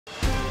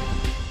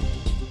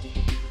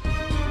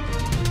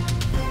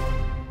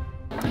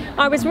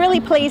I was really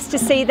pleased to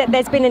see that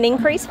there's been an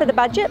increase for the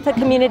budget for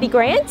community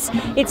grants.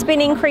 It's been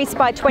increased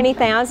by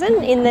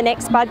 $20,000 in the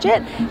next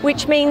budget,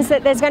 which means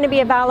that there's going to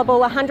be available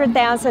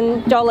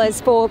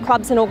 $100,000 for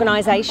clubs and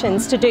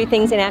organisations to do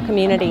things in our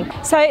community.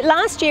 So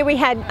last year we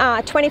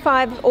had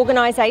 25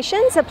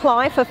 organisations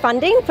apply for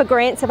funding for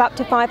grants of up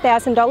to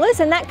 $5,000,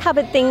 and that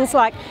covered things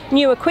like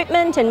new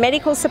equipment and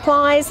medical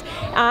supplies.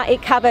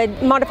 It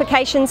covered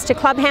modifications to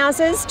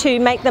clubhouses to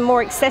make them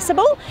more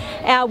accessible.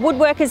 Our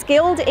Woodworkers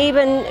Guild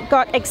even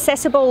got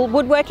accessible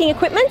woodworking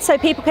equipment so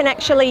people can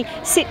actually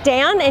sit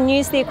down and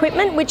use the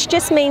equipment, which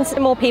just means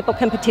that more people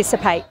can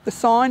participate. The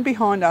sign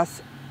behind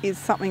us is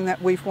something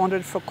that we've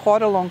wanted for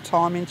quite a long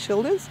time in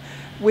Childers.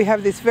 We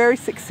have this very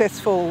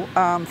successful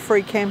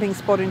free camping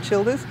spot in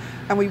Childers,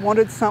 and we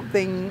wanted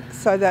something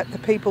so that the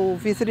people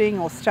visiting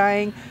or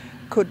staying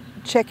could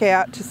check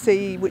out to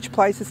see which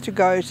places to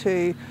go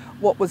to,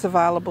 what was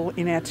available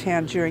in our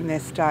town during their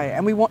stay,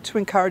 and we want to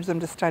encourage them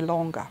to stay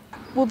longer.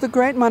 Well, the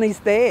grant money's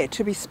there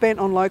to be spent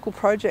on local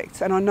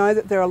projects, and I know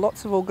that there are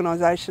lots of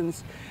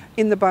organisations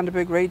in the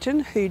Bundaberg region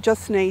who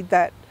just need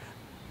that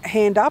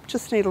hand up,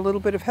 just need a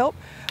little bit of help.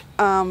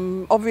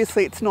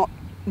 Obviously it's not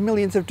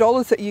millions of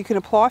dollars that you can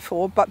apply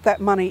for, but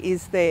that money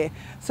is there.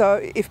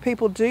 So if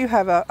people do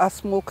have a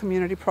small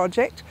community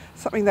project,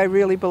 something they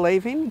really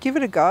believe in, give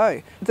it a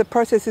go. The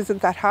process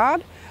isn't that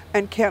hard,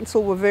 and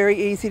council were very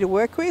easy to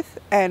work with,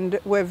 and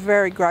we're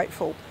very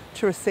grateful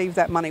to receive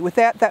that money.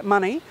 Without that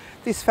money,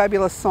 this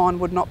fabulous sign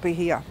would not be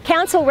here.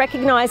 Council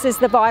recognises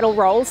the vital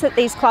roles that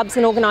these clubs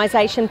and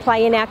organisations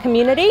play in our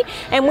community,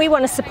 and we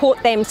want to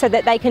support them so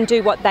that they can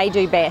do what they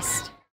do best.